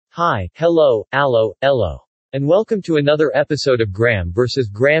Hi, hello, allo, ello. And welcome to another episode of Graham vs.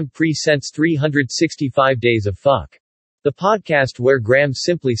 Graham Presents 365 Days of Phuck. The podcast where Graham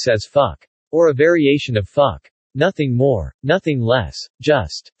simply says fuck. Or a variation of fuck. Nothing more, nothing less,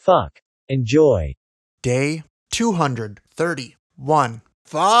 just fuck. Enjoy. Day 231.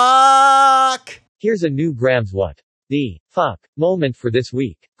 Fuck! Here's a new Graham's what the fuck moment for this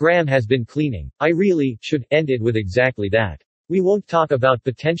week. Graham has been cleaning. I really should end it with exactly that. We won't talk about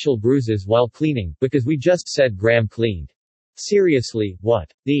potential bruises while cleaning, because we just said Graham cleaned. Seriously,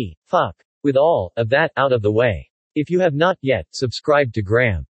 what the fuck? With all of that out of the way. If you have not yet subscribed to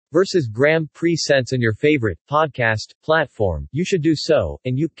Graham vs. Graham Presents on your favorite podcast platform, you should do so,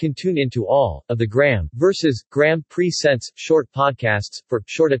 and you can tune into all of the Graham vs. Graham Presents short podcasts for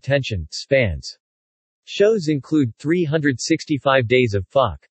short attention spans. Shows include 365 Days of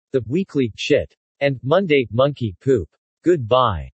Phuck, The Weekly Shit, and Monday Monkey Poop. Goodbye.